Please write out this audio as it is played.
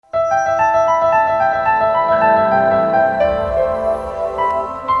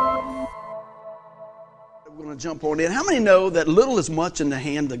jump on in. How many know that little is much in the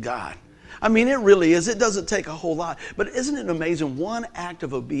hand of God? I mean, it really is. It doesn't take a whole lot. But isn't it amazing? One act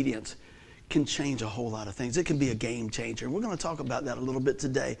of obedience can change a whole lot of things. It can be a game changer. And we're going to talk about that a little bit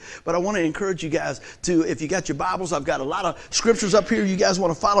today. But I want to encourage you guys to, if you got your Bibles, I've got a lot of scriptures up here you guys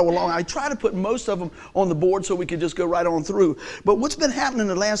want to follow along. I try to put most of them on the board so we can just go right on through. But what's been happening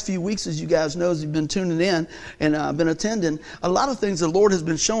the last few weeks, as you guys know, as you've been tuning in and been attending, a lot of things the Lord has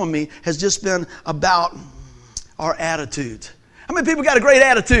been showing me has just been about our attitudes. How many people got a great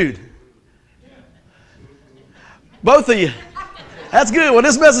attitude? Both of you. That's good. Well,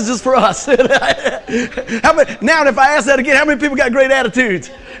 this message is for us. Now, if I ask that again, how many people got great attitudes?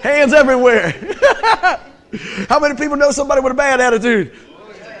 Hands everywhere. How many people know somebody with a bad attitude?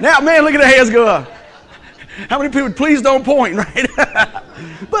 Now, man, look at the hands go up. How many people, please don't point, right?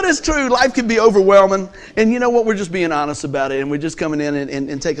 But it's true. Life can be overwhelming. And you know what? We're just being honest about it. And we're just coming in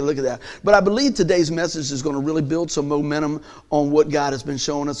and taking a look at that. But I believe today's message is going to really build some momentum on what God has been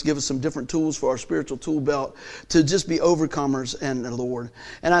showing us, give us some different tools for our spiritual tool belt to just be overcomers in the Lord.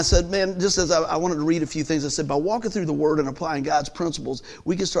 And I said, man, just as I wanted to read a few things, I said, by walking through the Word and applying God's principles,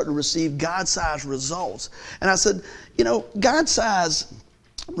 we can start to receive God-sized results. And I said, you know, God-sized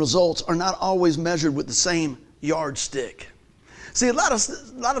results are not always measured with the same yardstick. See, a lot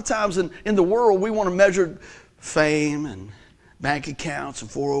of times in the world, we want to measure fame and bank accounts and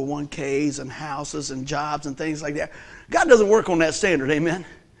 401ks and houses and jobs and things like that. God doesn't work on that standard, amen?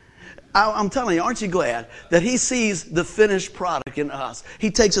 I'm telling you, aren't you glad that He sees the finished product in us? He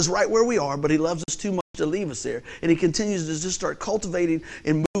takes us right where we are, but He loves us too much to leave us there. And He continues to just start cultivating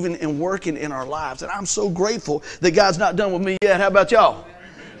and moving and working in our lives. And I'm so grateful that God's not done with me yet. How about y'all?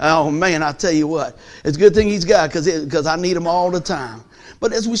 Oh, man, I tell you what. It's a good thing He's God because I need Him all the time.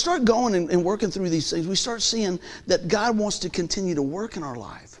 But as we start going and working through these things, we start seeing that God wants to continue to work in our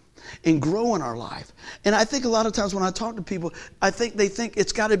life and grow in our life. And I think a lot of times when I talk to people, I think they think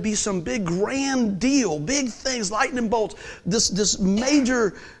it's got to be some big grand deal, big things, lightning bolts, this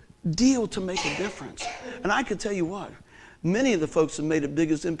major deal to make a difference. And I could tell you what, many of the folks that made the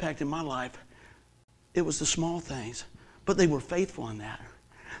biggest impact in my life, it was the small things, but they were faithful in that.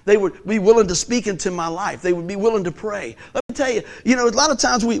 They would be willing to speak into my life. They would be willing to pray. Let me tell you, you know, a lot of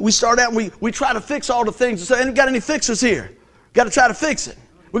times we start out and we try to fix all the things and say, ain't got any fixers here. Got to try to fix it.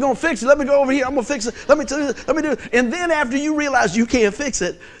 We're going to fix it. Let me go over here. I'm going to fix it. Let me do it. And then after you realize you can't fix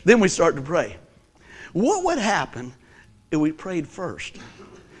it, then we start to pray. What would happen if we prayed first?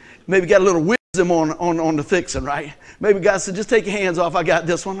 Maybe got a little wisdom on the fixing, right? Maybe God said, just take your hands off. I got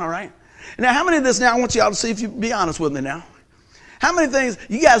this one, all right? Now, how many of this now, I want y'all to see if you be honest with me now. How many things,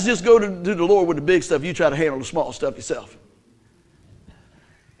 you guys just go to the Lord with the big stuff, you try to handle the small stuff yourself?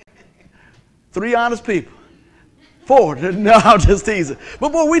 3 honest people. 4, no, I'm just teasing.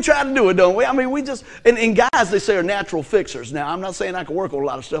 But boy, we try to do it, don't we? I mean, we just, and guys, they say are natural fixers. Now, I'm not saying I can work on a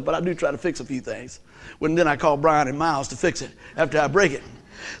lot of stuff, but I do try to fix a few things. When then I call Brian and Miles to fix it after I break it.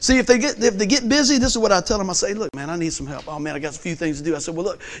 See, if they get busy, this is what I tell them. I say, look, man, I need some help. Oh, man, I got a few things to do. I said, well,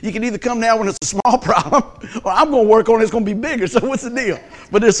 look, you can either come now when it's a small problem, or I'm going to work on it. It's going to be bigger. So what's the deal?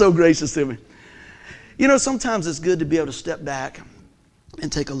 But they're so gracious to me. You know, sometimes it's good to be able to step back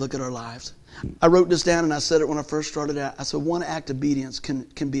and take a look at our lives. I wrote this down, and I said it when I first started out. I said, one act of obedience can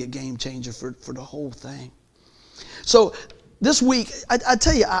be a game changer for the whole thing. So this week, I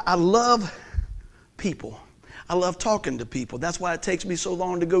tell you, I love people. I love talking to people. That's why it takes me so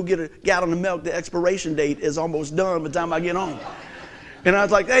long to go get a gallon of milk. The expiration date is almost done by the time I get home. And I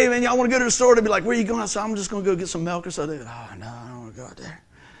was like, hey, man, y'all want to go to the store? They'd be like, where are you going? I said, I'm just going to go get some milk or something. Oh, no, I don't want to go out there.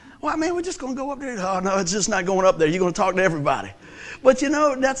 Well, man, we're just going to go up there. Oh, no, it's just not going up there. You're going to talk to everybody. But, you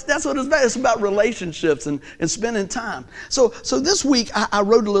know, that's what it's about. It's about relationships and spending time. So this week, I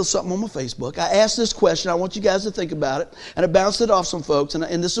wrote a little something on my Facebook. I asked this question. I want you guys to think about it. And I bounced it off some folks.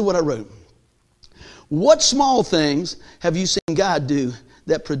 And this is what I wrote. What small things have you seen God do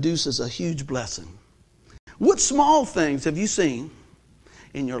that produces a huge blessing? What small things have you seen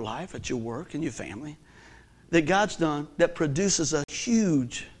in your life, at your work, in your family, that God's done that produces a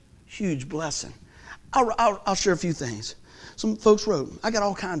huge, huge blessing? I'll share a few things. Some folks wrote, I got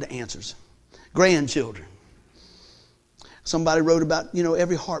all kinds of answers. Grandchildren. Somebody wrote about, you know,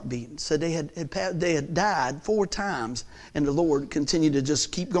 every heartbeat. Said they had died 4 times, and the Lord continued to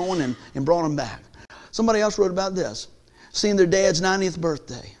just keep going and brought them back. Somebody else wrote about this, seeing their dad's 90th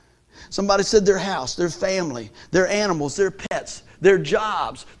birthday. Somebody said their house, their family, their animals, their pets, their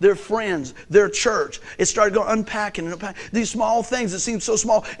jobs, their friends, their church. It started going unpacking and unpacking. These small things that seemed so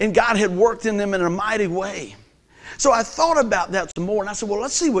small, and God had worked in them in a mighty way. So I thought about that some more, and I said, well,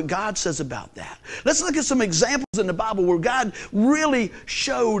 let's see what God says about that. Let's look at some examples in the Bible where God really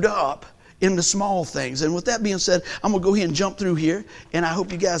showed up in the small things. And with that being said, I'm going to go ahead and jump through here, and I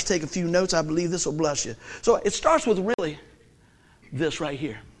hope you guys take a few notes. I believe this will bless you. So it starts with really this right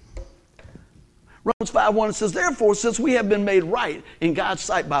here. Romans 5:1 says, therefore, since we have been made right in God's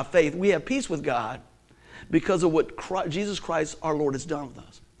sight by faith, we have peace with God because of what Jesus Christ our Lord has done with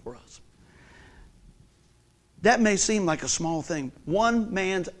us, for us. That may seem like a small thing. One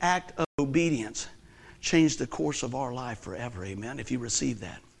man's act of obedience changed the course of our life forever, amen, if you receive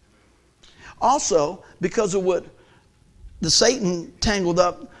that. Also, because of what Satan tangled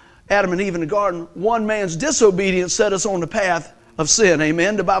up Adam and Eve in the garden, one man's disobedience set us on the path of sin,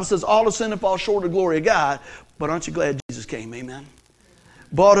 amen. The Bible says all of sin and fall short of the glory of God, but aren't you glad Jesus came, amen?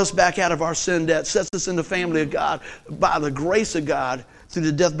 Bought us back out of our sin debt, sets us in the family of God by the grace of God through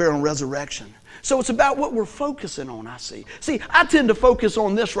the death, burial, and resurrection. So it's about what we're focusing on, I see. See, I tend to focus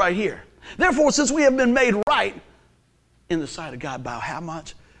on this right here. Therefore, since we have been made right in the sight of God, by how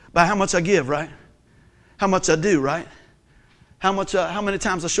much? By how much I give, right? How much I do, right? How many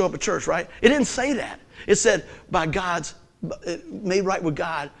times I show up at church, right? It didn't say that. It said by God's, made right with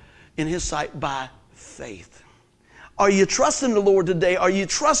God in His sight by faith. Are you trusting the Lord today? Are you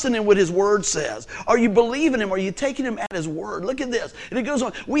trusting in what His Word says? Are you believing Him? Are you taking Him at His Word? Look at this. And it goes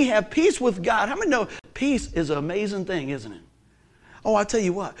on. We have peace with God. How many know peace is an amazing thing, isn't it? Oh, I tell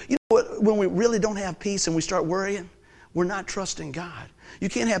you what. You know what? When we really don't have peace and we start worrying, we're not trusting God. You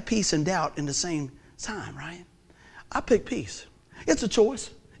can't have peace and doubt in the same time, right? I pick peace. It's a choice.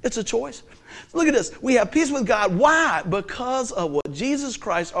 It's a choice. Look at this. We have peace with God. Why? Because of what Jesus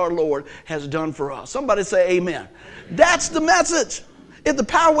Christ our Lord has done for us. Somebody say amen. That's the message. If the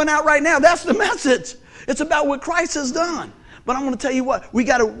power went out right now, that's the message. It's about what Christ has done. But I'm going to tell you what, we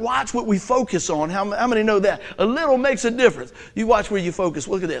got to watch what we focus on. How many know that? A little makes a difference. You watch where you focus.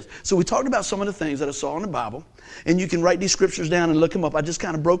 Look at this. So we talked about some of the things that I saw in the Bible. And you can write these scriptures down and look them up. I just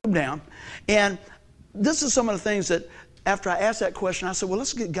kind of broke them down. And this is some of the things that after I asked that question, I said, well,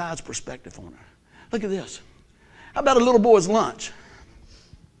 let's get God's perspective on it. Look at this. How about a little boy's lunch?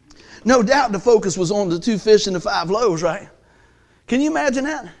 No doubt the focus was on the 2 fish and the 5 loaves, right? Can you imagine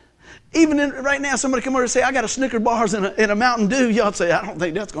that? Even right now, somebody come over and say, I got a Snickers bars and a Mountain Dew. Y'all say, I don't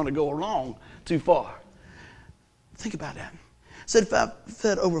think that's going to go along too far. Think about that. Said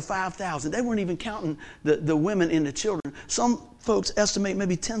fed over 5,000. They weren't even counting the women and the children. Some folks estimate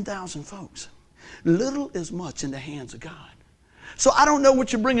maybe 10,000 folks. Little is much in the hands of God. So I don't know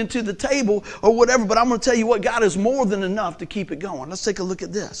what you're bringing to the table or whatever, but I'm going to tell you what, God is more than enough to keep it going. Let's take a look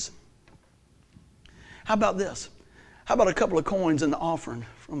at this. How about this? How about a couple of coins in the offering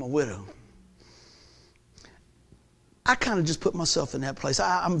from a widow? I kind of just put myself in that place.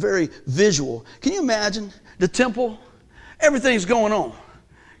 I'm very visual. Can you imagine the temple? Everything's going on.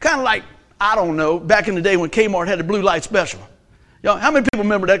 Kind of like, I don't know, back in the day when Kmart had the blue light special. Y'all, how many people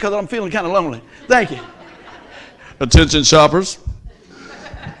remember that? Because I'm feeling kind of lonely. Thank you. Attention shoppers.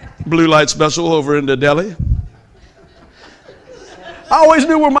 Blue light special over in the deli. I always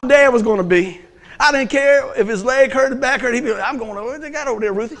knew where my dad was going to be. I didn't care if his leg hurt, his back hurt. He'd be like, I'm going over. They got over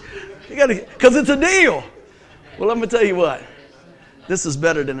there, Ruthie. You got to, because it's a deal. Well, let me tell you what. This is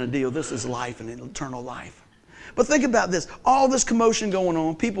better than a deal. This is life and eternal life. But think about this. All this commotion going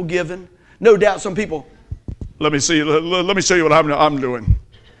on, people giving. No doubt some people, let me show you what I'm doing.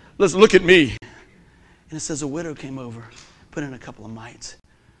 Let's look at me. And it says a widow came over, put in a couple of mites.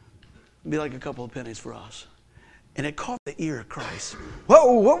 It'd be like a couple of pennies for us. And it caught the ear of Christ.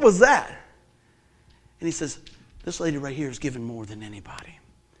 Whoa, what was that? And he says, this lady right here is giving more than anybody.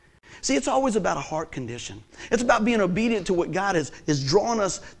 See, it's always about a heart condition. It's about being obedient to what God is drawing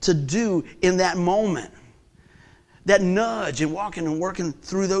us to do in that moment. That nudge and walking and working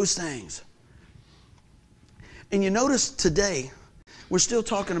through those things. And you notice today, we're still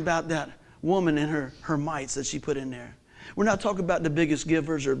talking about that woman and her mites that she put in there. We're not talking about the biggest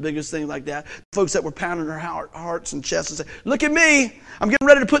givers or biggest things like that. Folks that were pounding their hearts and chests and saying, look at me. I'm getting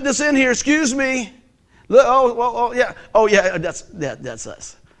ready to put this in here. Excuse me. Look, oh yeah, that's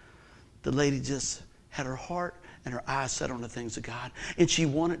us. The lady just had her heart and her eyes set on the things of God, and she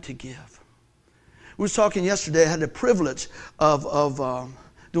wanted to give. We was talking yesterday. I had the privilege of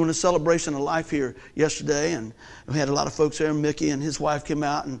doing a celebration of life here yesterday, and we had a lot of folks there. Mickey and his wife came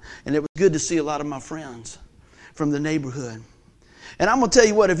out, and it was good to see a lot of my friends from the neighborhood. And I'm going to tell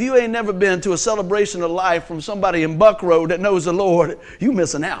you what, if you ain't never been to a celebration of life from somebody in Buck Road that knows the Lord, you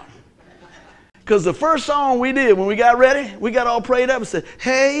missing out. Because the first song we did when we got ready, we got all prayed up and said,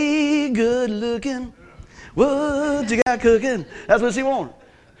 hey, good looking, what you got cooking? That's what she wanted.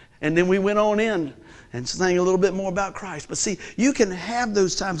 And then we went on in and sang a little bit more about Christ. But see, you can have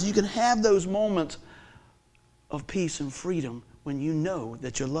those times, you can have those moments of peace and freedom when you know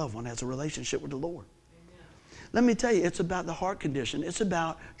that your loved one has a relationship with the Lord. Let me tell you, it's about the heart condition. It's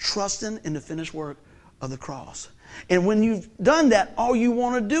about trusting in the finished work of the cross. And when you've done that, all you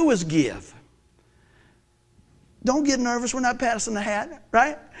want to do is give. Don't get nervous. We're not passing the hat,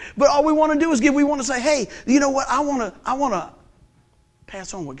 right? But all we want to do is give. We want to say, hey, you know what? I want to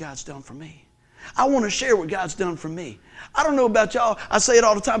pass on what God's done for me. I want to share what God's done for me. I don't know about y'all. I say it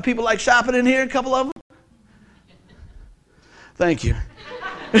all the time. People like shopping in here, a couple of them. Thank you.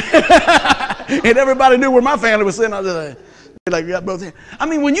 And everybody knew where my family was sitting. I was like, got both hands. I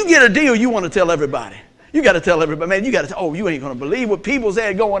mean, when you get a deal, you want to tell everybody. You got to tell everybody, man, you got to tell, oh, you ain't going to believe what people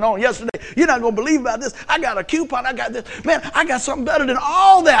said going on yesterday. You're not going to believe about this. I got a coupon. I got this. Man, I got something better than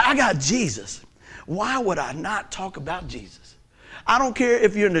all that. I got Jesus. Why would I not talk about Jesus? I don't care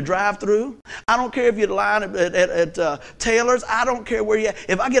if you're in the drive-thru. I don't care if you're in line at Taylor's. I don't care where you're at.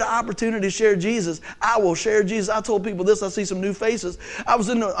 If I get an opportunity to share Jesus, I will share Jesus. I told people this. I see some new faces. I was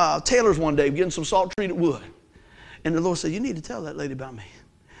in the Taylor's one day getting some salt-treated wood. And the Lord said, you need to tell that lady about me.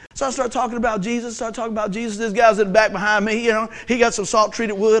 So I started talking about Jesus. This guy's in the back behind me. You know, he got some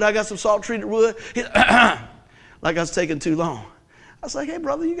salt-treated wood. I got some salt-treated wood. Like I was taking too long. I was like, hey,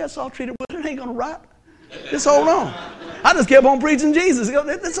 brother, you got salt-treated wood. It ain't going to rot. Just hold on. I just kept on preaching Jesus.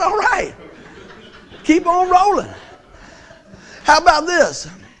 It's all right. Keep on rolling. How about this?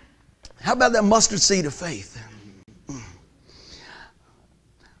 How about that mustard seed of faith?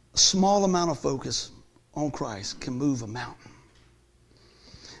 A small amount of focus on Christ can move a mountain.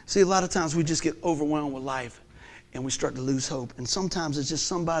 See, a lot of times we just get overwhelmed with life and we start to lose hope. And sometimes it's just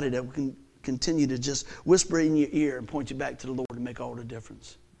somebody that can continue to just whisper in your ear and point you back to the Lord to make all the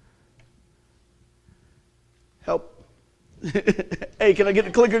difference. Help. Hey, can I get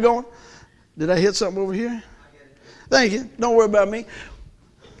the clicker going? Did I hit something over here? Thank you. Don't worry about me.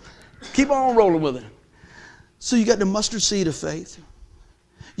 Keep on rolling with it. So you got the mustard seed of faith.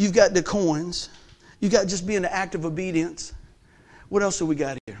 You've got the coins. You got just being the act of obedience. What else do we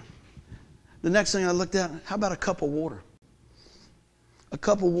got here? The next thing I looked at, how about a cup of water? A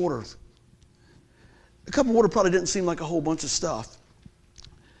cup of water. A cup of water probably didn't seem like a whole bunch of stuff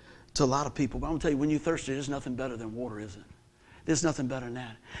to a lot of people. But I'm going to tell you, when you're thirsty, there's nothing better than water, is it? There's nothing better than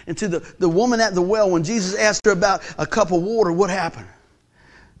that. And to the woman at the well, when Jesus asked her about a cup of water, what happened?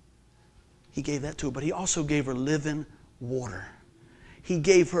 He gave that to her, but he also gave her living water. He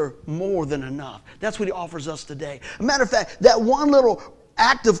gave her more than enough. That's what he offers us today. As a matter of fact, that one little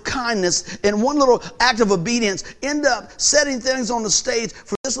act of kindness and one little act of obedience end up setting things on the stage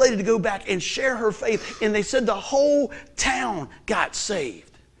for this lady to go back and share her faith. And they said the whole town got saved.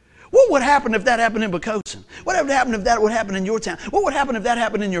 What would happen if that happened in Bocosin? What would happen if that would happen in your town? What would happen if that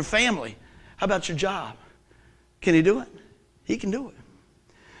happened in your family? How about your job? Can he do it? He can do it.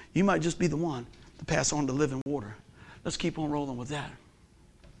 You might just be the one to pass on the living water. Let's keep on rolling with that.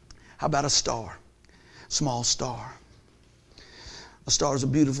 How about a star? Small star. A star is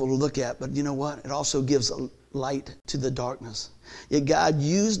beautiful to look at, but you know what? It also gives a light to the darkness. Yet God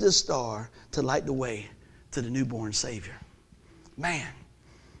used this star to light the way to the newborn Savior. Man,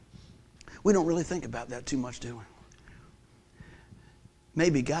 we don't really think about that too much, do we?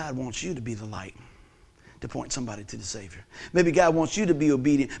 Maybe God wants you to be the light to point somebody to the Savior. Maybe God wants you to be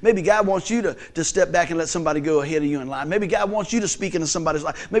obedient. Maybe God wants you to step back and let somebody go ahead of you in line. Maybe God wants you to speak into somebody's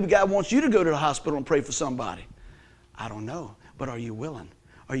life. Maybe God wants you to go to the hospital and pray for somebody. I don't know, but are you willing?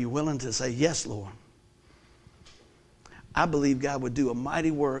 Are you willing to say, yes, Lord? I believe God would do a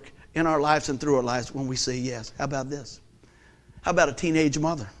mighty work in our lives and through our lives when we say yes. How about this? How about a teenage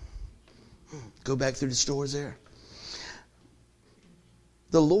mother? Go back through the stores there.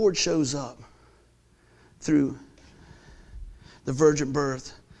 The Lord shows up through the virgin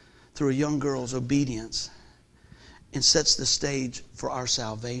birth, through a young girl's obedience, and sets the stage for our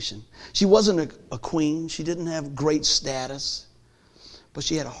salvation. She wasn't a queen. She didn't have great status, but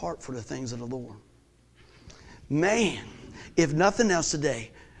she had a heart for the things of the Lord. Man, if nothing else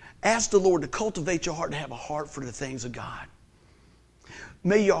today, ask the Lord to cultivate your heart to have a heart for the things of God.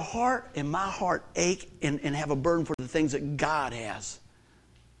 May your heart and my heart ache and have a burden for the things that God has.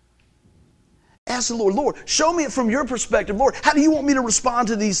 Ask the Lord, Lord, show me it from your perspective. Lord, how do you want me to respond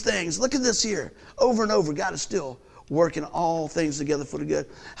to these things? Look at this here. Over and over, God is still working all things together for the good.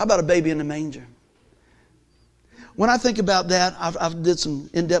 How about a baby in the manger? When I think about that, I've did some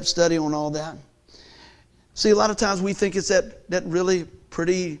in-depth study on all that. See, a lot of times we think it's that really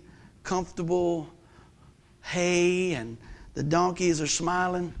pretty, comfortable hay, and the donkeys are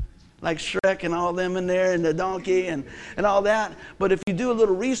smiling like Shrek and all them in there, and the donkey and all that. But if you do a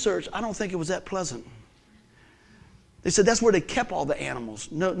little research, I don't think it was that pleasant. They said that's where they kept all the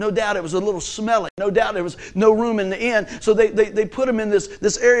animals. No doubt it was a little smelly. No doubt there was no room in the inn. So they put them in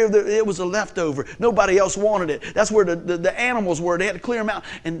this area. It was a leftover. Nobody else wanted it. That's where the animals were. They had to clear them out.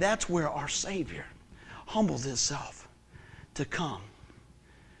 And that's where our Savior humbled himself to come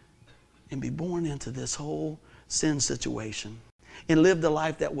and be born into this whole sin situation and lived a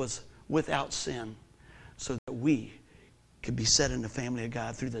life that was without sin so that we could be set in the family of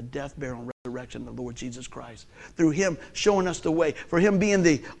God through the death, burial, and resurrection of the Lord Jesus Christ. Through him showing us the way, for him being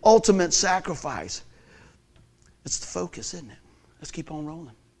the ultimate sacrifice. It's the focus, isn't it? Let's keep on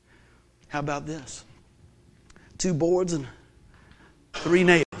rolling. How about this? 2 boards and 3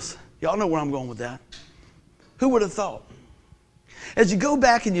 nails. Y'all know where I'm going with that. Who would have thought? As you go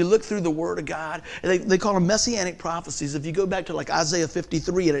back and you look through the Word of God, they call them messianic prophecies. If you go back to like Isaiah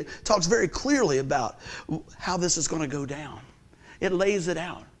 53, and it talks very clearly about how this is going to go down. It lays it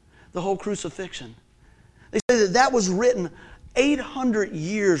out. The whole crucifixion. They say that was written 800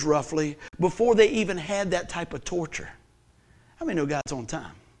 years roughly before they even had that type of torture. How many know God's on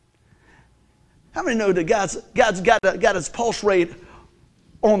time? How many know that God's got his pulse rate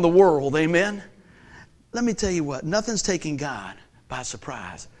on the world? Amen? Let me tell you what. Nothing's taking God by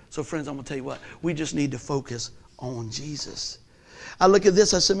surprise. So friends, I'm going to tell you what. We just need to focus on Jesus. I look at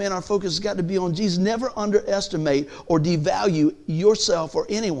this. I said, man, our focus has got to be on Jesus. Never underestimate or devalue yourself or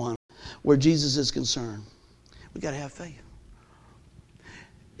anyone where Jesus is concerned. We've got to have faith.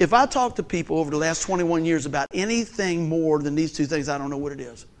 If I talk to people over the last 21 years about anything more than these 2 things, I don't know what it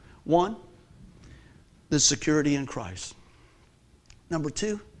is. 1, the security in Christ. Number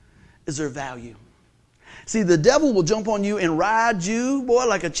 2 is their value. See, the devil will jump on you and ride you, boy,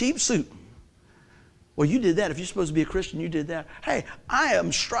 like a cheap suit. Well, you did that. If you're supposed to be a Christian, you did that. Hey, I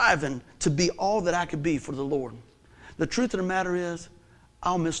am striving to be all that I could be for the Lord. The truth of the matter is,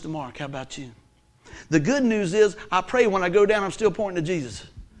 I'll miss the mark. How about you? The good news is, I pray when I go down, I'm still pointing to Jesus.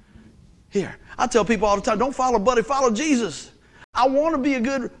 Here, I tell people all the time, don't follow Buddy, follow Jesus. I want to be a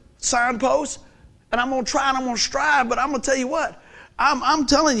good signpost, and I'm going to try and I'm going to strive, but I'm going to tell you what. I'm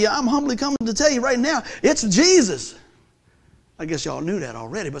telling you, I'm humbly coming to tell you right now, it's Jesus. I guess y'all knew that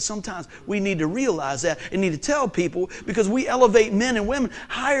already, but sometimes we need to realize that and need to tell people because we elevate men and women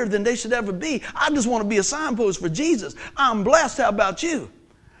higher than they should ever be. I just want to be a signpost for Jesus. I'm blessed. How about you?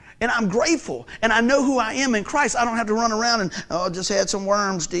 And I'm grateful. And I know who I am in Christ. I don't have to run around and, just had some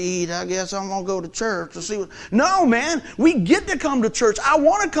worms to eat. I guess I'm going to go to church to see what. No, man. We get to come to church. I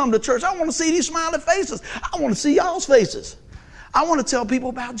want to come to church. I want to see these smiling faces. I want to see y'all's faces. I want to tell people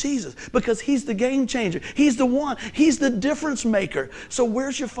about Jesus because he's the game changer. He's the one. He's the difference maker. So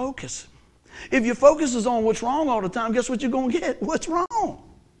where's your focus? If your focus is on what's wrong all the time, guess what you're going to get? What's wrong?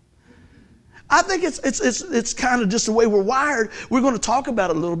 I think it's kind of just the way we're wired. We're going to talk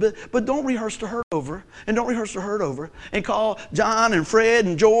about it a little bit, but don't rehearse the hurt over. And don't rehearse the hurt over. And call John and Fred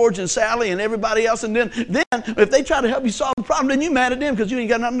and George and Sally and everybody else. And then if they try to help you solve the problem, then you're mad at them because you ain't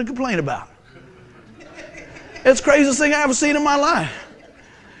got nothing to complain about. It's the craziest thing I ever seen in my life.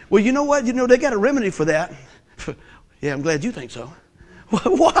 Well, you know what? You know, they got a remedy for that. Yeah, I'm glad you think so.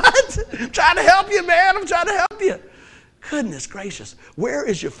 What? I'm trying to help you, man. I'm trying to help you. Goodness gracious. Where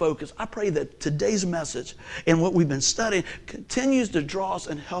is your focus? I pray that today's message and what we've been studying continues to draw us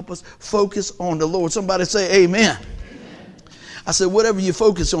and help us focus on the Lord. Somebody say amen. Amen. I said, whatever you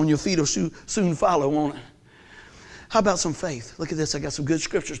focus on, your feet will soon follow, won't it? How about some faith? Look at this. I got some good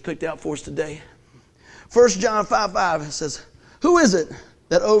scriptures picked out for us today. 1 John 5:5 says, who is it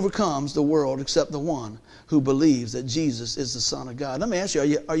that overcomes the world except the one who believes that Jesus is the Son of God? Let me ask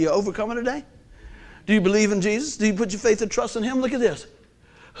you, are you overcoming today? Do you believe in Jesus? Do you put your faith and trust in him? Look at this.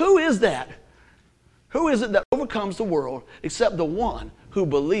 Who is that? Who is it that overcomes the world except the one who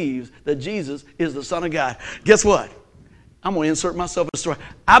believes that Jesus is the Son of God? Guess what? I'm going to insert myself in the story.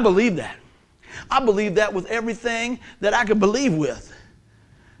 I believe that. I believe that with everything that I could believe with.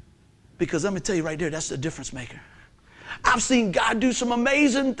 Because let me tell you right there, that's the difference maker. I've seen God do some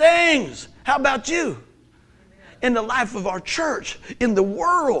amazing things. How about you? In the life of our church, in the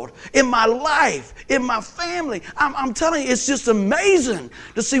world, in my life, in my family. I'm telling you, it's just amazing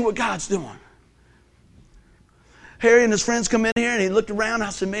to see what God's doing. Harry and his friends come in here and he looked around. I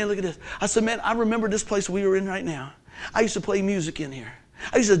said, man, look at this. I said, man, I remember this place we were in right now. I used to play music in here.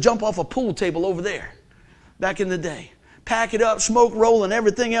 I used to jump off a pool table over there back in the day. Pack it up, smoke rolling,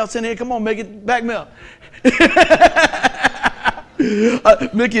 everything else in here. Come on, back me up.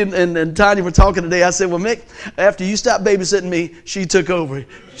 Mickey and Tanya were talking today. I said, well, Mick, after you stopped babysitting me, she took over.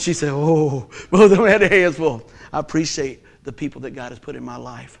 She said, oh, both of them had their hands full. I appreciate the people that God has put in my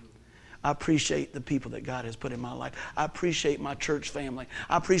life. I appreciate the people that God has put in my life. I appreciate my church family.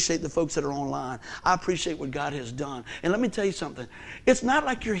 I appreciate the folks that are online. I appreciate what God has done. And let me tell you something. It's not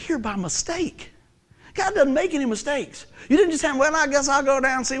like you're here by mistake. God doesn't make any mistakes. You didn't just have, well, I guess I'll go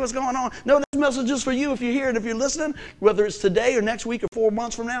down and see what's going on. No, this message is for you if you're here and if you're listening, whether it's today or next week or 4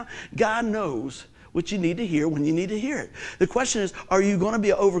 months from now. God knows what you need to hear when you need to hear it. The question is, are you going to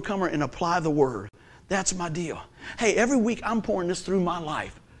be an overcomer and apply the word? That's my deal. Hey, every week I'm pouring this through my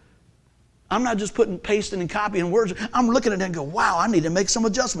life. I'm not just pasting and copying words. I'm looking at it and go, wow, I need to make some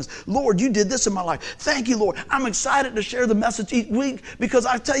adjustments. Lord, you did this in my life. Thank you, Lord. I'm excited to share the message each week because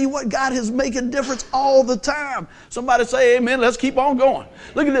I tell you what, God is making a difference all the time. Somebody say amen. Let's keep on going.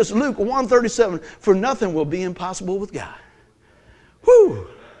 Look at this, Luke 1:37. For nothing will be impossible with God. Whew.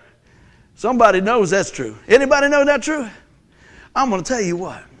 Somebody knows that's true. Anybody know that's true? I'm going to tell you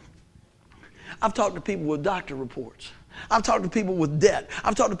what. I've talked to people with doctor reports. I've talked to people with debt.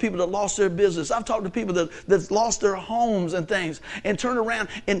 I've talked to people that lost their business. I've talked to people that's lost their homes and things and turn around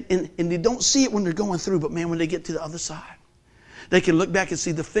and they don't see it when they're going through, but man, when they get to the other side, they can look back and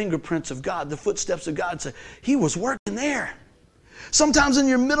see the fingerprints of God, the footsteps of God, and say, he was working there. Sometimes in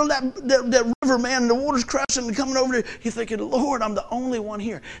your middle of that river, man, and the water's crashing and coming over there, you're thinking, Lord, I'm the only one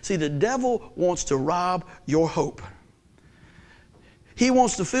here. See, the devil wants to rob your hope. He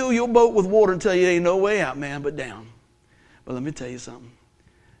wants to fill your boat with water and tell you there ain't no way out, man, but down. But let me tell you something.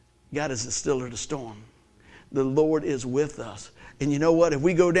 God is the stiller of the storm. The Lord is with us. And you know what? If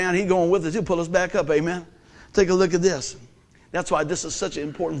we go down, He's going with us. He'll pull us back up. Amen? Take a look at this. That's why this is such an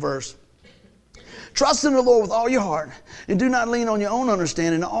important verse. Trust in the Lord with all your heart and do not lean on your own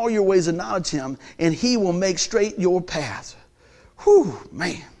understanding. In all your ways acknowledge Him and He will make straight your path. Whew,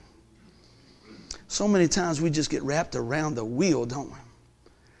 man. So many times we just get wrapped around the wheel, don't we?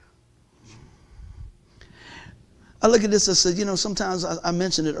 I look at this, I said, you know, sometimes I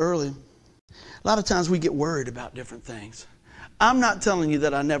mentioned it earlier. A lot of times we get worried about different things. I'm not telling you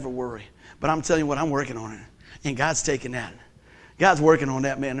that I never worry, but I'm telling you what, I'm working on it. And God's taking that. God's working on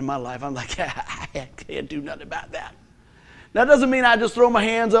that, man, in my life. I'm like, I can't do nothing about that. That doesn't mean I just throw my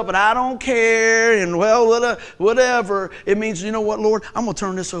hands up and I don't care and, well, whatever. It means, you know what, Lord, I'm going to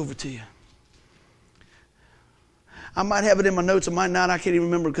turn this over to you. I might have it in my notes, I might not. I can't even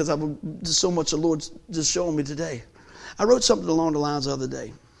remember because just so much the Lord's just showing me today. I wrote something along the lines the other day.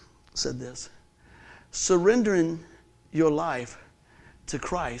 It said this. Surrendering your life to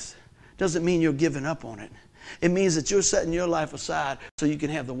Christ doesn't mean you're giving up on it. It means that you're setting your life aside so you can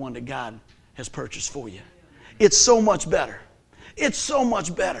have the one that God has purchased for you. It's so much better. It's so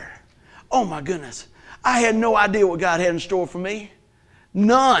much better. Oh my goodness. I had no idea what God had in store for me.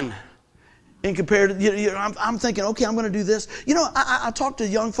 None. And compared to, I'm thinking, okay, I'm going to do this. You know, I talk to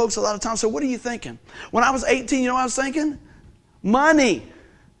young folks a lot of times. So what are you thinking? When I was 18, you know what I was thinking? Money,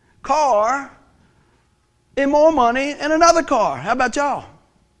 car, and more money, and another car. How about y'all?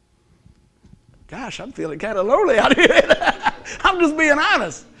 Gosh, I'm feeling kind of lonely out here. I'm just being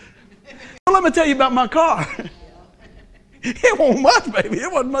honest. So let me tell you about my car. It wasn't much, baby.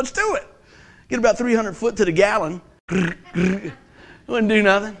 It wasn't much to it. Get about 300 foot to the gallon. It wouldn't do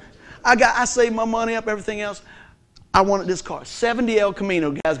nothing. I saved my money up, everything else. I wanted this car. 70 El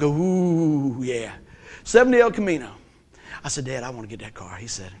Camino. Guys go, ooh, yeah. 70 El Camino. I said, Dad, I want to get that car. He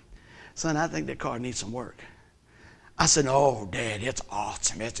said, son, I think that car needs some work. I said, oh, Dad, it's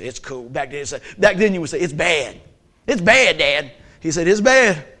awesome. It's cool. Back then you would say, it's bad. It's bad, Dad. He said, it's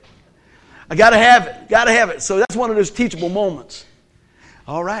bad. I got to have it. Got to have it. So that's one of those teachable moments.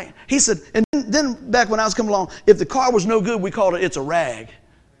 All right. He said, and then back when I was coming along, if the car was no good, we called it, it's a rag.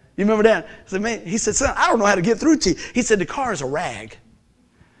 You remember that? I said, man, he said, son, I don't know how to get through to you. He said, the car is a rag.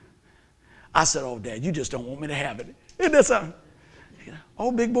 I said, oh, Dad, you just don't want me to have it. Isn't that something?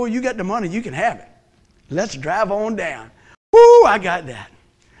 Oh, big boy, you got the money. You can have it. Let's drive on down. Woo, I got that.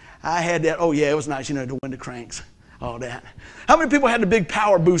 I had that. Oh, yeah, it was nice, you know, the window cranks, all that. How many people had the big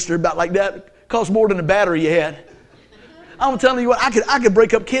power booster about like that? Cost more than the battery you had. I'm telling you what, I could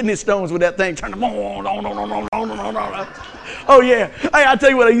break up kidney stones with that thing. Turn them on. Oh, yeah. Hey, I'll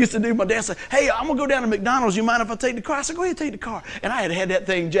tell you what I used to do. My dad said, hey, I'm going to go down to McDonald's. You mind if I take the car? I said, go ahead, take the car. And I had that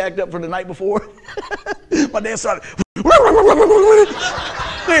thing jacked up for the night before. My dad started.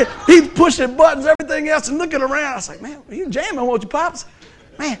 He's pushing buttons, everything else, and looking around. I was like, man, you jamming, won't you, Pops?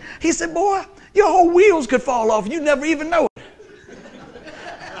 Man, he said, boy, your whole wheels could fall off. You never even know it.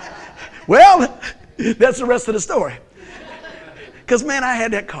 Well, that's the rest of the story. Because, man, I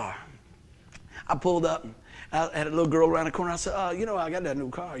had that car. I pulled up, and I had a little girl around the corner. I said, you know, I got that new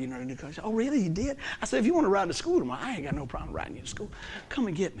car. You know, the new car. She said, oh, really? You did? I said, if you want to ride to school tomorrow, I ain't got no problem riding you to school. Come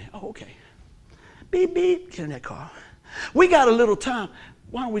and get me. Oh, okay. Beep, beep. Get in that car. We got a little time.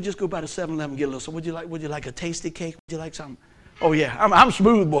 Why don't we just go by the 7-Eleven and get a little? So would you like a tasty cake? Would you like something? Oh yeah, I'm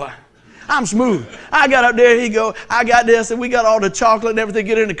smooth, boy. I'm smooth. I got up there, here you go. I got this, and we got all the chocolate and everything.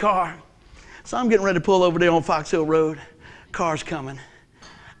 Get in the car. So I'm getting ready to pull over there on Fox Hill Road. Car's coming.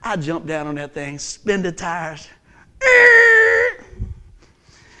 I jump down on that thing, spin the tires.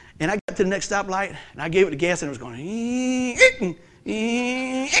 And I got to the next stoplight, and I gave it the gas, and it was going.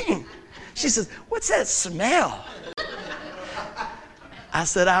 She says, "What's that smell?" I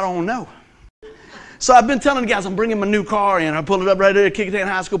said, "I don't know." So I've been telling the guys I'm bringing my new car in. I pulled it up right there, Kickingham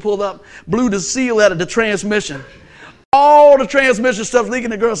High School, pulled up, blew the seal out of the transmission. All the transmission stuff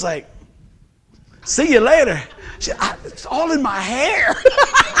leaking. The girl's like, "See you later." It's all in my hair.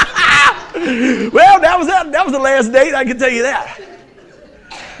 Well, that was the last date, I can tell you that.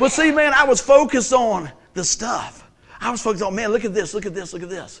 But see, man, I was focused on the stuff. I was focused on, man, look at this, look at this, look at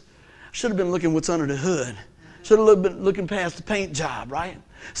this. I should have been looking what's under the hood. Should have been looking past the paint job, right?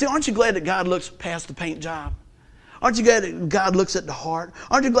 See, aren't you glad that God looks past the paint job? Aren't you glad that God looks at the heart?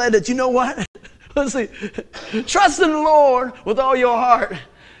 Aren't you glad that, you know what? Let's see. Trust in the Lord with all your heart.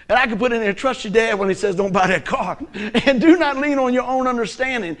 And I can put in there, trust your dad when he says don't buy that car. And do not lean on your own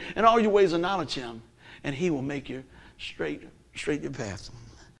understanding. In all your ways acknowledge him. And he will make you straight your path.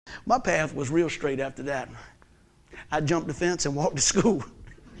 My path was real straight after that. I jumped the fence and walked to school.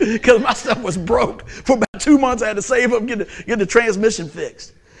 Because my stuff was broke. For about 2 months I had to save up and get the transmission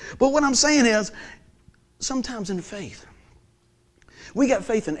fixed. But what I'm saying is, sometimes in the faith, we got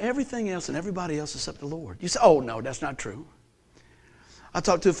faith in everything else and everybody else except the Lord. You say, oh no, that's not true. I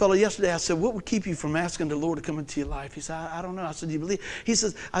talked to a fellow yesterday. I said, what would keep you from asking the Lord to come into your life? He said, I don't know. I said, do you believe? He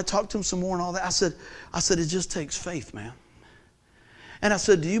says, I talked to him some more and all that. I said, it just takes faith, man. And I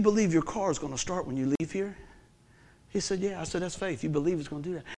said, do you believe your car is going to start when you leave here? He said, yeah. I said, that's faith. You believe it's going to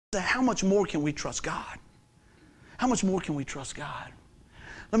do that. I said, how much more can we trust God? How much more can we trust God?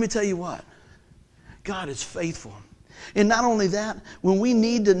 Let me tell you what. God is faithful. And not only that, when we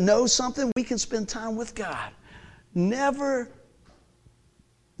need to know something, we can spend time with God. Never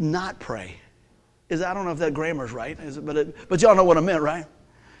not pray. I don't know if that grammar's right, but y'all know what I meant, right?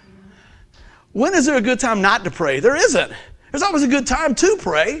 When is there a good time not to pray? There isn't. There's always a good time to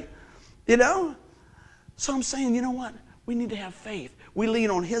pray, you know? So I'm saying, you know what? We need to have faith. We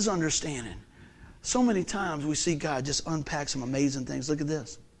lean on his understanding. So many times we see God just unpack some amazing things. Look at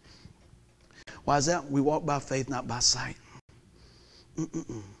this. Why is that? We walk by faith, not by sight.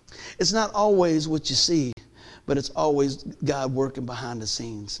 It's not always what you see, but it's always God working behind the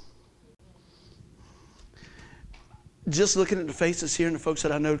scenes. Just looking at the faces here and the folks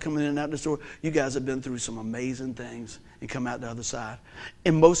that I know coming in and out this door, you guys have been through some amazing things and come out the other side.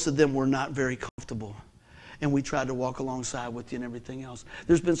 And most of them were not very comfortable. And we tried to walk alongside with you and everything else.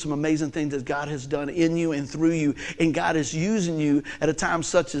 There's been some amazing things that God has done in you and through you. And God is using you at a time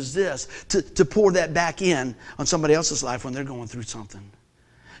such as this to pour that back in on somebody else's life when they're going through something.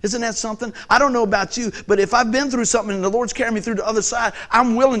 Isn't that something? I don't know about you, but if I've been through something and the Lord's carrying me through the other side,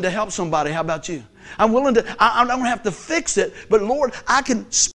 I'm willing to help somebody. How about you? I'm willing to, I don't have to fix it, but Lord, I can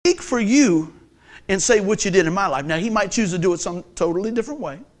speak for you and say what you did in my life. Now, he might choose to do it some totally different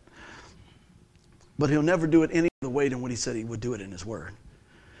way, but he'll never do it any other way than what he said he would do it in his word.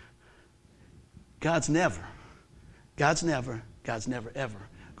 God's never, ever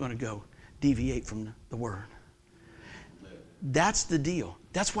going to go deviate from the word. That's the deal.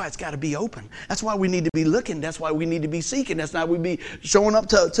 That's why it's got to be open. That's why we need to be looking. That's why we need to be seeking. That's why we be showing up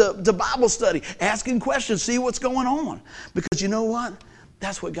to Bible study, asking questions, see what's going on. Because you know what?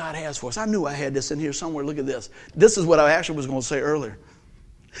 That's what God has for us. I knew I had this in here somewhere. Look at this. This is what I actually was going to say earlier.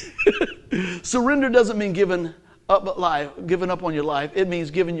 Surrender doesn't mean giving up on your life. It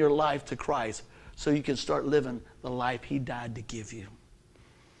means giving your life to Christ so you can start living the life he died to give you.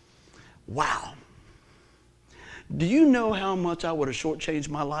 Wow. Do you know how much I would have shortchanged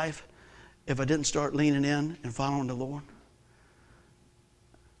my life if I didn't start leaning in and following the Lord?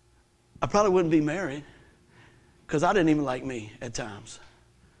 I probably wouldn't be married because I didn't even like me at times.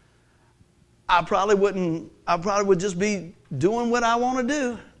 I probably would just be doing what I want to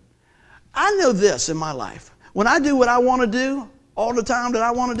do. I know this in my life. When I do what I want to do all the time that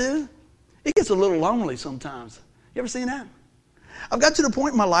I want to do, it gets a little lonely sometimes. You ever seen that? I've got to the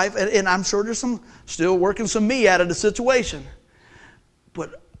point in my life, and I'm sure there's still working some me out of the situation.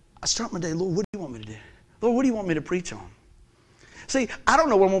 But I start my day, Lord, what do you want me to do? Lord, what do you want me to preach on? See, I don't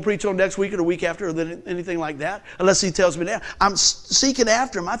know what I'm going to preach on next week or the week after or anything like that, unless he tells me that. I'm seeking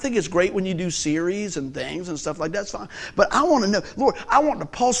after him. I think it's great when you do series and things and stuff like that. That's fine. But I want to know, Lord, I want the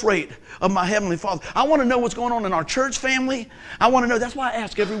pulse rate of my Heavenly Father. I want to know what's going on in our church family. I want to know. That's why I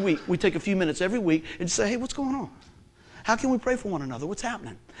ask every week. We take a few minutes every week and say, hey, what's going on? How can we pray for one another? What's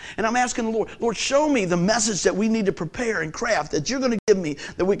happening? And I'm asking the Lord, Lord, show me the message that we need to prepare and craft that you're going to give me,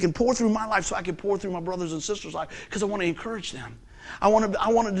 that we can pour through my life so I can pour through my brothers and sisters' life, because I want to encourage them. I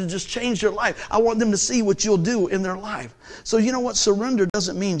wanted to just change their life. I want them to see what you'll do in their life. So you know what? Surrender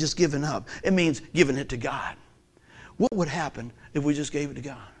doesn't mean just giving up. It means giving it to God. What would happen if we just gave it to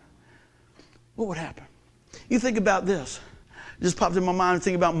God? What would happen? You think about this. It just popped in my mind,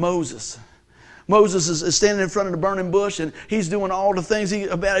 think about Moses. Moses is standing in front of the burning bush, and he's doing all the things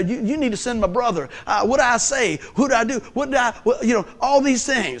about it. You need to send my brother. What do I say? Who do I do? All these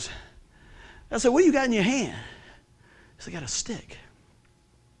things. I said, what do you got in your hand? He said, I got a stick.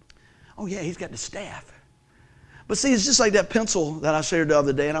 Oh, yeah, he's got the staff. But see, it's just like that pencil that I shared the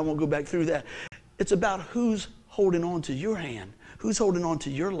other day, and I won't go back through that. It's about who's holding on to your hand. Who's holding on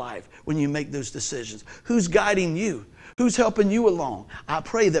to your life when you make those decisions? Who's guiding you? Who's helping you along? I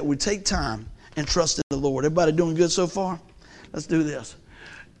pray that we take time and trust in the Lord. Everybody doing good so far? Let's do this.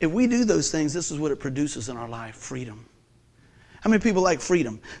 If we do those things, this is what it produces in our life, freedom. How many people like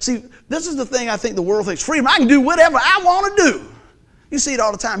freedom? See, this is the thing I think the world thinks, freedom, I can do whatever I want to do. You see it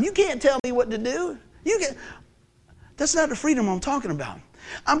all the time. You can't tell me what to do. That's not the freedom I'm talking about.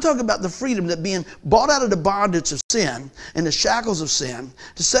 I'm talking about the freedom that being bought out of the bondage of sin and the shackles of sin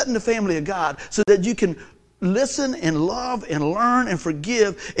to set in the family of God so that you can listen and love and learn and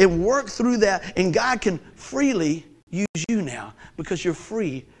forgive and work through that, and God can freely use you now because you're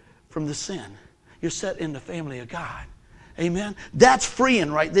free from the sin. You're set in the family of God. Amen? That's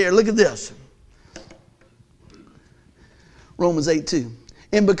freeing right there. Look at this. Romans 8:2.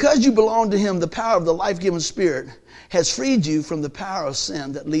 And because you belong to him, the power of the life-giving Spirit has freed you from the power of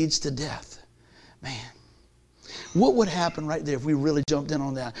sin that leads to death. Man. What would happen right there if we really jumped in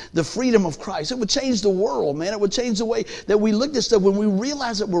on that? The freedom of Christ. It would change the world, man. It would change the way that we look at stuff. When we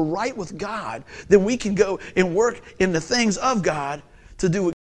realize that we're right with God, then we can go and work in the things of God to do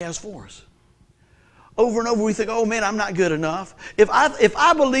what God has for us. Over and over we think, oh man, I'm not good enough. If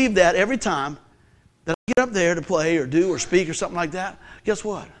I believe that every time that I get up there to play or do or speak or something like that, guess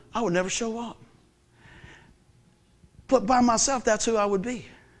what? I would never show up. But by myself, that's who I would be.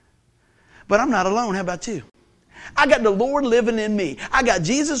 But I'm not alone. How about you? I got the Lord living in me. I got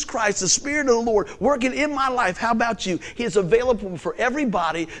Jesus Christ, the Spirit of the Lord, working in my life. How about you? He is available for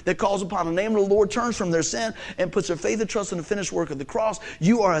everybody that calls upon the name of the Lord, turns from their sin, and puts their faith and trust in the finished work of the cross.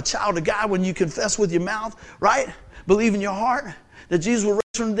 You are a child of God when you confess with your mouth, right? Believe in your heart that Jesus will raise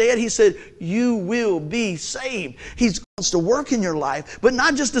from the dead. He said, you will be saved. He wants to work in your life, but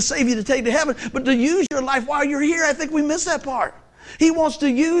not just to save you to take to heaven, but to use your life while you're here. I think we miss that part. He wants to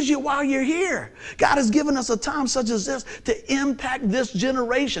use you while you're here. God has given us a time such as this to impact this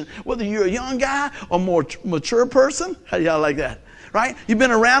generation. Whether you're a young guy or more mature person. How do y'all like that? Right? You've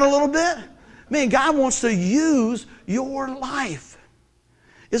been around a little bit. Man, God wants to use your life.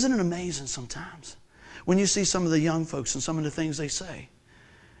 Isn't it amazing sometimes when you see some of the young folks and some of the things they say?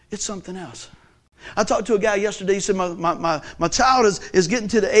 It's something else. I talked to a guy yesterday. He said, my child is getting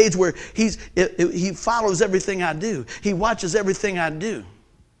to the age where he follows everything I do. He watches everything I do.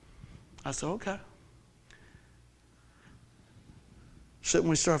 I said, okay. Shouldn't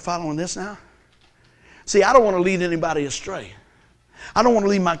we start following this now? See, I don't want to lead anybody astray. I don't want to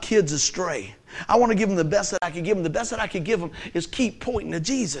lead my kids astray. I want to give them the best that I can give them. The best that I can give them is keep pointing to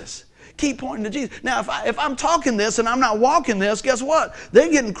Jesus. Keep pointing to Jesus. Now, if I'm talking this and I'm not walking this, guess what?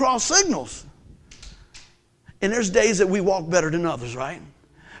 They're getting cross signals. And there's days that we walk better than others, right?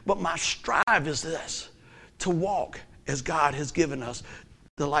 But my strive is this, to walk as God has given us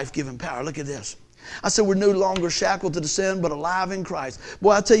the life-giving power. Look at this. I said we're no longer shackled to the sin, but alive in Christ.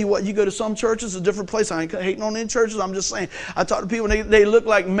 Boy, I tell you what, you go to some churches, a different place. I ain't hating on any churches. I'm just saying. I talk to people, and they look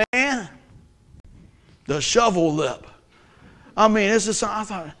like, man, the shovel lip. I mean, it's just, I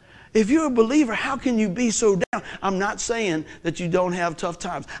thought, if you're a believer, how can you be so down? I'm not saying that you don't have tough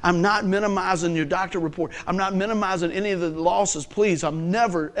times. I'm not minimizing your doctor report. I'm not minimizing any of the losses. Please, I'm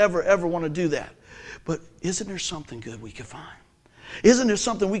never, ever, ever want to do that. But isn't there something good we could find? Isn't there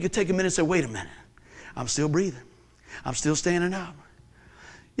something we could take a minute and say, wait a minute, I'm still breathing. I'm still standing up.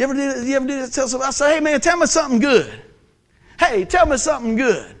 You ever do that? Tell somebody, I say, hey man, tell me something good. Hey, tell me something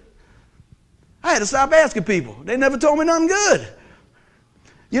good. I had to stop asking people. They never told me nothing good.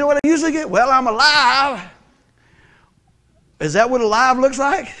 You know what I usually get? Well, I'm alive. Is that what alive looks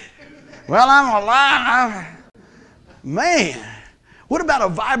like? Well, I'm alive. Man, what about a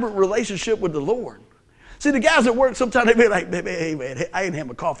vibrant relationship with the Lord? See, the guys at work, sometimes they be like, baby, hey, man, I ain't had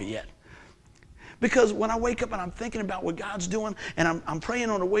my coffee yet. Because when I wake up and I'm thinking about what God's doing, and I'm praying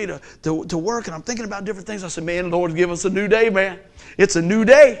on the way to work, and I'm thinking about different things, I say, man, Lord, give us a new day, man. It's a new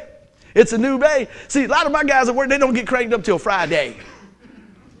day. It's a new day. See, a lot of my guys at work, they don't get cranked up till Friday.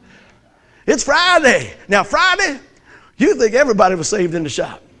 It's Friday. Now, Friday, you think everybody was saved in the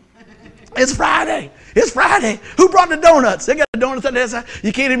shop. It's Friday. It's Friday. Who brought the donuts? They got the donuts on the side.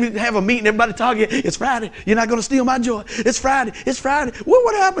 You can't even have a meeting. Everybody talking. It's Friday. You're not going to steal my joy. It's Friday. It's Friday. What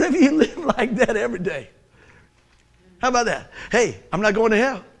would happen if you lived like that every day? How about that? Hey, I'm not going to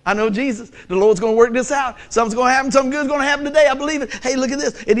hell. I know Jesus. The Lord's going to work this out. Something's going to happen. Something good's going to happen today. I believe it. Hey, look at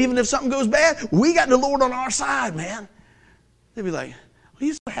this. And even if something goes bad, we got the Lord on our side, man. They'd be like, what are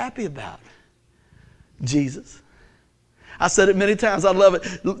you so happy about? Jesus. I said it many times. I love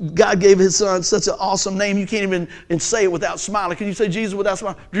it. God gave his son such an awesome name. You can't even say it without smiling. Can you say Jesus without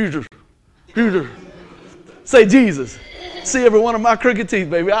smiling? Jesus. Jesus. Say Jesus. See every one of my crooked teeth,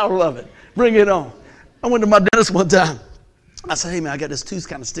 baby. I love it. Bring it on. I went to my dentist one time. I said, hey, man, I got this tooth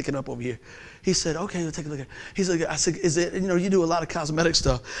kind of sticking up over here. He said, okay, we'll take a look at it. He said, I said, is it, you do a lot of cosmetic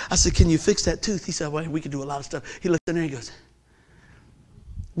stuff. I said, can you fix that tooth? He said, well, we can do a lot of stuff. He looked in there and he goes,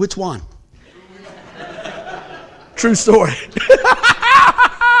 which one? True story.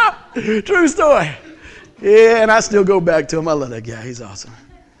 True story. Yeah, and I still go back to him. I love that guy. He's awesome.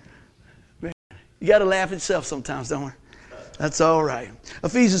 Man, you got to laugh at yourself sometimes, don't we? That's all right.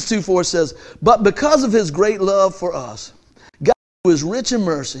 Ephesians 2:4 says, but because of his great love for us, God, who is rich in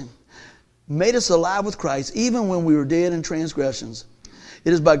mercy, made us alive with Christ, even when we were dead in transgressions.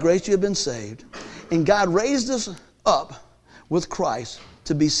 It is by grace you have been saved. And God raised us up with Christ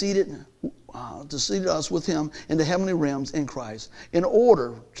to be seated us with him in the heavenly realms in Christ, in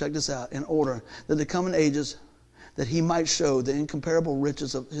order, check this out, in order that the coming ages, that he might show the incomparable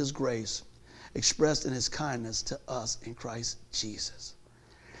riches of his grace expressed in his kindness to us in Christ Jesus.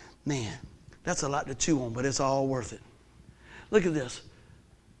 Man, that's a lot to chew on, but it's all worth it. Look at this.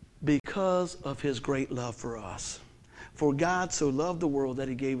 Because of his great love for us. For God so loved the world that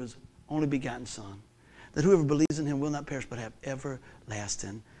he gave his only begotten Son, that whoever believes in him will not perish but have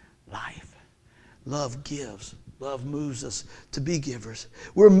everlasting life. Love gives. Love moves us to be givers.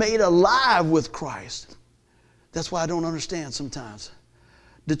 We're made alive with Christ. That's why I don't understand sometimes.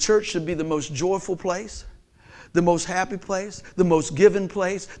 The church should be the most joyful place, the most happy place, the most given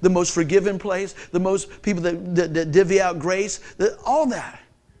place, the most forgiven place, the most people that divvy out grace, all that.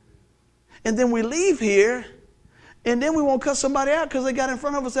 And then we leave here, and then we won't cut somebody out because they got in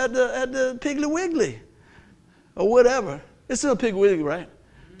front of us at the Piggly Wiggly or whatever. It's still Piggly Wiggly, right?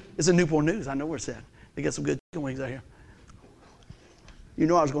 It's a Newport News. I know where it's at. They got some good chicken wings out here. You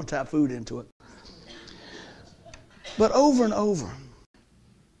know I was going to tap food into it. But over and over,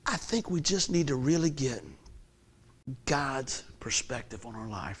 I think we just need to really get God's perspective on our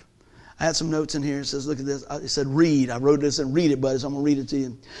life. I had some notes in here. It says, look at this. It said, read. I wrote this and read it, buddies. I'm going to read it to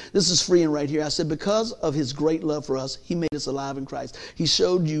you. This is free and right here. I said, because of his great love for us, he made us alive in Christ. He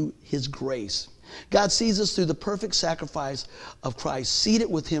showed you his grace. God sees us through the perfect sacrifice of Christ, seated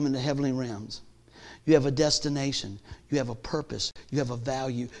with him in the heavenly realms. You have a destination. You have a purpose. You have a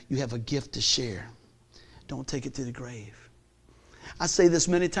value. You have a gift to share. Don't take it to the grave. I say this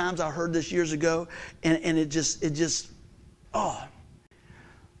many times. I heard this years ago, and it just,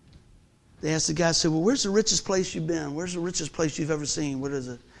 They asked the guy, said, well, where's the richest place you've been? Where's the richest place you've ever seen? What is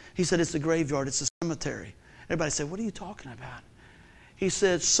it? He said, it's the graveyard. It's the cemetery. Everybody said, what are you talking about? He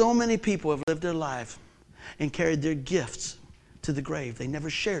said, so many people have lived their life and carried their gifts to the grave. They never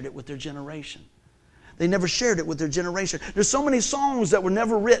shared it with their generation. They never shared it with their generation. There's so many songs that were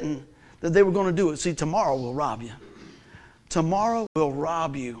never written that they were going to do it. See, tomorrow will rob you. Tomorrow will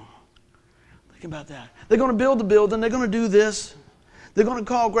rob you. Think about that. They're going to build the building. They're going to do this. They're going to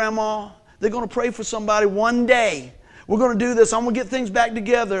call grandma. They're going to pray for somebody one day. We're going to do this. I'm going to get things back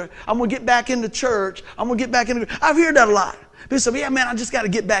together. I'm going to get back into church. I'm going to get back into... I've heard that a lot. People say, yeah, man, I just got to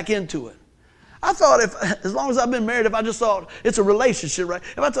get back into it. I thought as long as I've been married, if I just thought it's a relationship, right?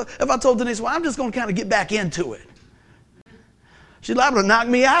 If I told Denise, well, I'm just going to kind of get back into it. She's liable to knock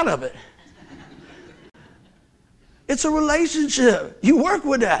me out of it. It's a relationship. You work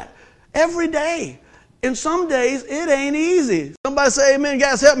with that every day. And some days, it ain't easy. Somebody say amen.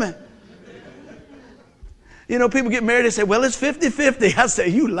 Guys, help me. You know, people get married, they say, well, it's 50-50. I say,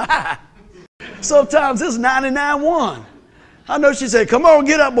 you lie. Sometimes it's 99-1. I know she said, come on,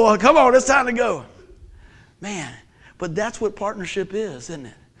 get up, boy. Come on, it's time to go. Man, but that's what partnership is, isn't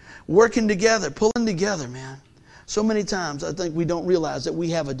it? Working together, pulling together, man. So many times I think we don't realize that we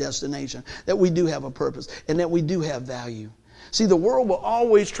have a destination, that we do have a purpose, and that we do have value. See, the world will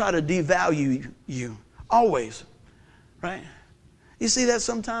always try to devalue you. Always. Right? You see that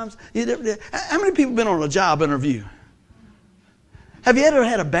sometimes? How many people have been on a job interview? Have you ever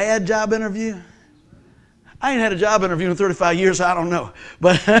had a bad job interview? I ain't had a job interview in 35 years, so I don't know.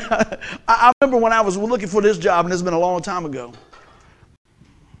 But I remember when I was looking for this job, and it's been a long time ago.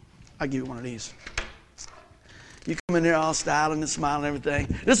 I'll give you one of these. You come in there all styling and smiling and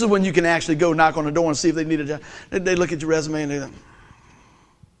everything. This is when you can actually go knock on the door and see if they need a job. They look at your resume and they go,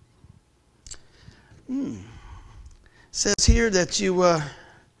 Says here that you are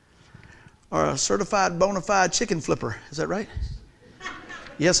a certified bona fide chicken flipper. Is that right?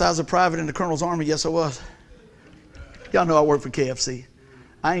 Yes, I was a private in the Colonel's Army. Yes, I was. Y'all know I work for KFC.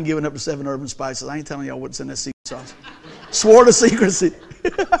 I ain't giving up to 7 Urban Spices. I ain't telling y'all what's in that secret sauce. Swore to secrecy.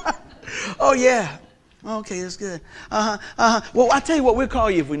 Oh, yeah. Okay, that's good. Well, I tell you what, we'll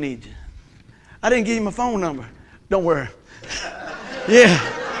call you if we need you. I didn't give you my phone number. Don't worry. Yeah.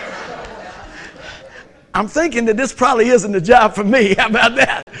 I'm thinking that this probably isn't the job for me. How about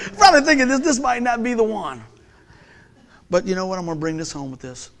that? Probably thinking this might not be the one. But you know what? I'm going to bring this home with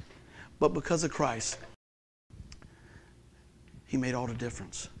this. But because of Christ, He made all the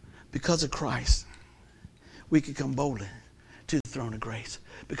difference. Because of Christ, we could come boldly to the throne of grace.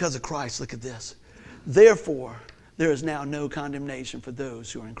 Because of Christ, look at this. Therefore, there is now no condemnation for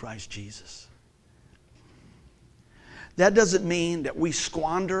those who are in Christ Jesus. That doesn't mean that we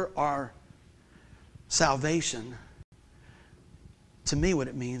squander our salvation. To me, what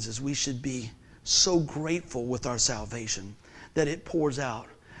it means is we should be so grateful with our salvation that it pours out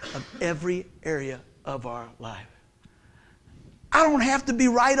of every area of our life. I don't have to be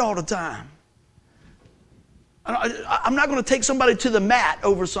right all the time. I'm not going to take somebody to the mat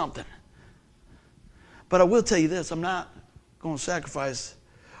over something. But I will tell you this, I'm not going to sacrifice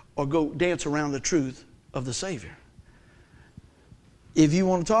or go dance around the truth of the Savior. If you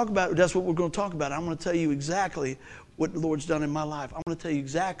want to talk about it, that's what we're going to talk about. I'm going to tell you exactly what the Lord's done in my life. I'm going to tell you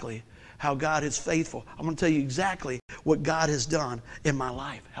exactly how God is faithful. I'm going to tell you exactly what God has done in my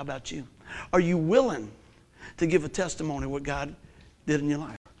life. How about you? Are you willing to give a testimony of what God did in your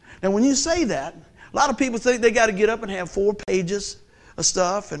life? Now, when you say that, a lot of people think they got to get up and have 4 pages of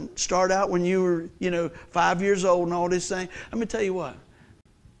stuff and start out when you were, 5 years old and all this thing. Let me tell you what.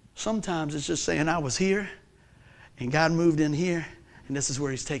 Sometimes it's just saying I was here and God moved in here and this is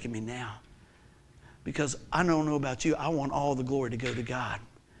where He's taking me now. Because I don't know about you, I want all the glory to go to God.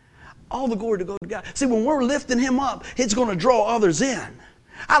 All the glory to go to God. See, when we're lifting Him up, it's going to draw others in.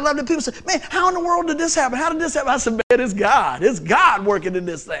 I love that people say, man, how in the world did this happen? How did this happen? I said, man, it's God. It's God working in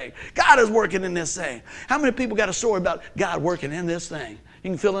this thing. God is working in this thing. How many people got a story about God working in this thing?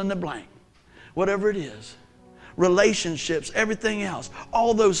 You can fill in the blank. Whatever it is. Relationships, everything else.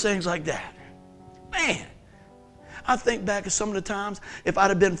 All those things like that. Man, I think back at some of the times, if I'd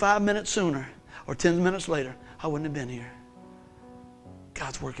have been 5 minutes sooner or 10 minutes later, I wouldn't have been here.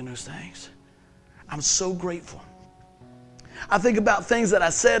 God's working those things. I'm so grateful. I think about things that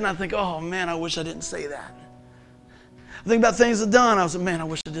I said and I think, oh man, I wish I didn't say that. I think about things I've done. I was like, man, I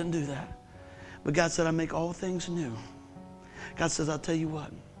wish I didn't do that. But God said, I make all things new. God says, I'll tell you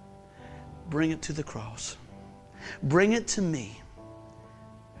what. Bring it to the cross. Bring it to me.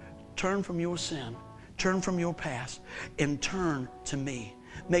 Turn from your sin. Turn from your past and turn to me.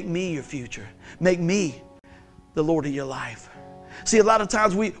 Make me your future. Make me the Lord of your life. See, a lot of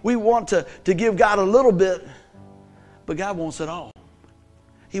times we want to give God a little bit, but God wants it all.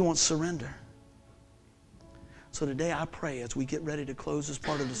 He wants surrender. So today I pray as we get ready to close this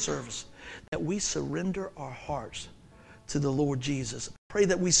part of the service that we surrender our hearts to the Lord Jesus. I pray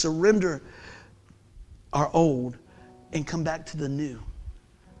that we surrender our old and come back to the new.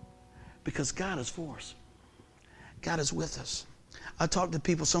 Because God is for us. God is with us. I talk to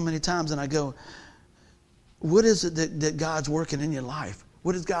people so many times and I go, what is it that God's working in your life?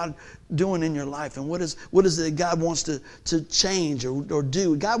 What is God doing in your life? And what is it that God wants to change or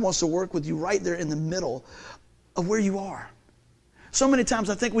do? God wants to work with you right there in the middle of where you are. So many times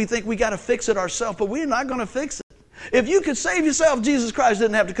we think we got to fix it ourselves, but we're not going to fix it. If you could save yourself, Jesus Christ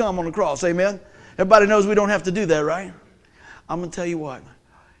didn't have to come on the cross. Amen? Everybody knows we don't have to do that, right? I'm going to tell you what.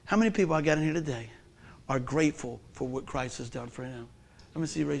 How many people I got in here today are grateful for what Christ has done for them? Let me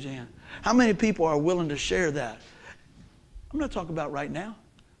see you raise your hand. How many people are willing to share that? I'm not talking about right now.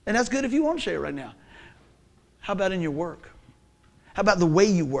 And that's good if you want to share it right now. How about in your work? How about the way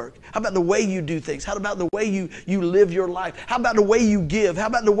you work? How about the way you do things? How about the way you live your life? How about the way you give? How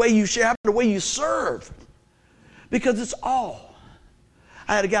about the way you share? How about the way you serve? Because it's all.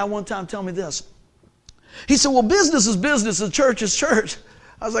 I had a guy one time tell me this. He said, well, business is business and church is church.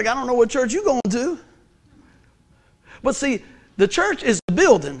 I was like, I don't know what church you're going to. But see, the church is the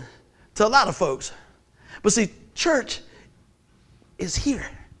building to a lot of folks. But see, church is here,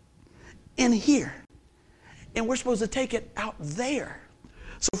 in here. And we're supposed to take it out there.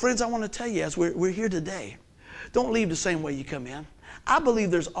 So friends, I want to tell you as we're here today, Don't leave the same way you come in. I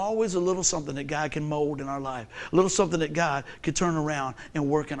believe there's always a little something that God can mold in our life, a little something that God could turn around and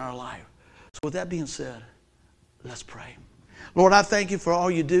work in our life. So with that being said, let's pray. Lord, I thank you for all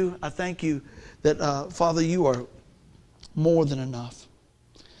you do. I thank you that, Father, you are more than enough.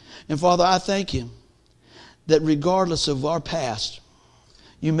 And Father, I thank you that regardless of our past,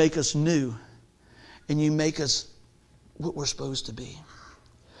 you make us new and you make us what we're supposed to be.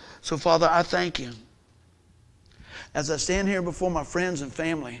 So Father, I thank you. As I stand here before my friends and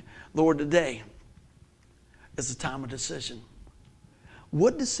family, Lord, today is a time of decision.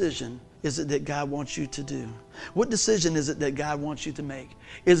 What decision is it that God wants you to do? What decision is it that God wants you to make?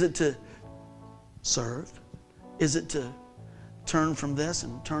 Is it to serve? Is it to turn from this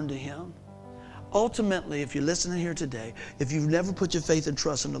and turn to Him? Ultimately, if you're listening here today, if you've never put your faith and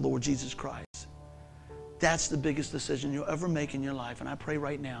trust in the Lord Jesus Christ, that's the biggest decision you'll ever make in your life. And I pray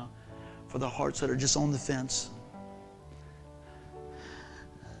right now for the hearts that are just on the fence.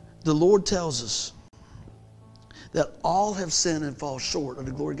 The Lord tells us that all have sinned and fall short of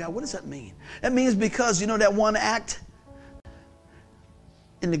the glory of God. What does that mean? That means because, you know, that one act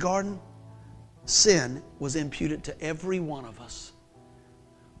in the garden, sin was imputed to every one of us.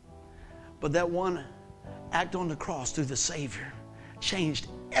 But that one act on the cross through the Savior changed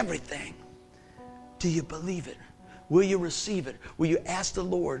everything. Do you believe it? Will you receive it? Will you ask the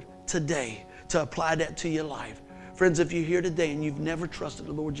Lord today to apply that to your life? Friends, if you're here today and you've never trusted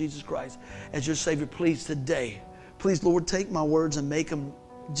the Lord Jesus Christ as your Savior, please today, please, Lord, take my words and make them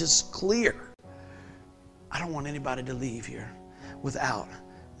just clear. I don't want anybody to leave here without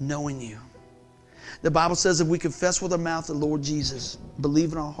knowing you. The Bible says if we confess with our mouth the Lord Jesus,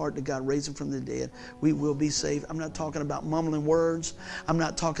 believe in our heart that God raised Him from the dead, we will be saved. I'm not talking about mumbling words. I'm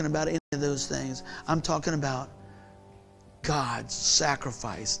not talking about any of those things. I'm talking about God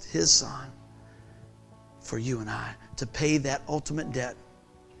sacrificed His Son for you and I to pay that ultimate debt.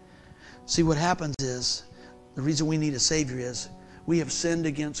 See, what happens is, the reason we need a Savior is we have sinned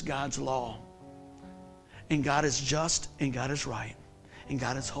against God's law. And God is just, and God is right, and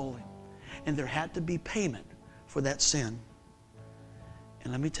God is holy. And there had to be payment for that sin.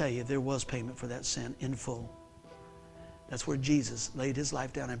 And let me tell you, there was payment for that sin in full. That's where Jesus laid His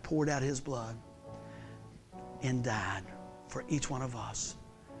life down and poured out His blood and died for each one of us.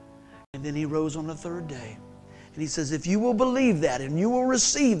 And then He rose on the third day. And He says, if you will believe that and you will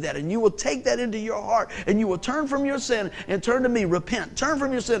receive that and you will take that into your heart and you will turn from your sin and turn to me, repent, turn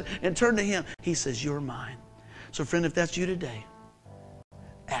from your sin and turn to Him, He says, you're mine. So friend, if that's you today,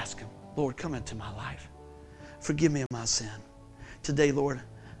 ask Him, Lord, come into my life. Forgive me of my sin. Today, Lord,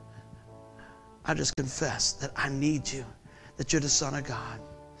 I just confess that I need you, that you're the Son of God.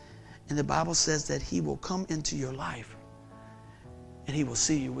 And the Bible says that He will come into your life and He will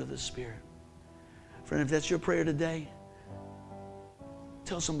see you with His Spirit. Friend, if that's your prayer today,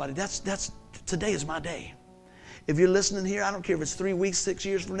 tell somebody, today is my day. If you're listening here, I don't care if it's 3 weeks, 6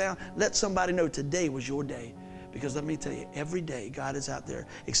 years from now, let somebody know today was your day. Because let me tell you, every day God is out there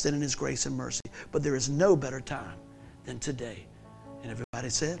extending His grace and mercy. But there is no better time than today. And everybody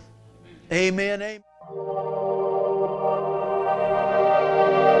said, amen, amen.